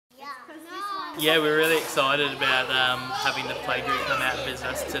Yeah, we're really excited about having the playgroup come out and visit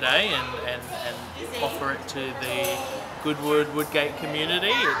us today and offer it to the Goodwood, Woodgate community.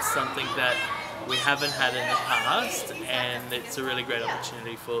 It's something that we haven't had in the past, and it's a really great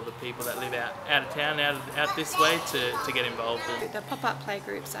opportunity for the people that live out of town, out this way, to get involved in. The pop-up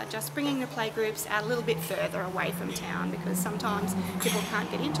playgroups are just bringing the playgroups out a little bit further away from town, because sometimes people can't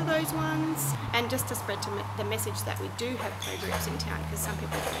get into those ones, and just to spread the message that we do have playgroups in town, because some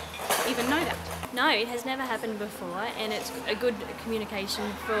people don't even know that. No, it has never happened before, and it's a good communication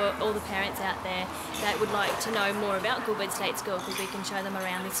for all the parents out there that would like to know more about Goodwood State School, because we can show them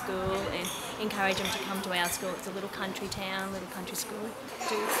around the school and encourage them to come to our school. It's a little country town, little country school.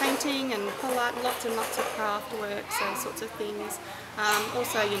 Do painting and pull art, lots and lots of craft work, those sorts of things.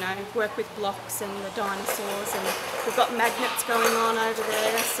 Also, you know, work with blocks and the dinosaurs, and we've got magnets going on over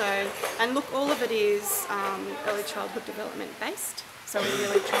there. So, and look, all of it is early childhood development based. So we're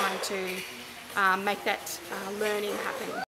really trying to make that learning happen.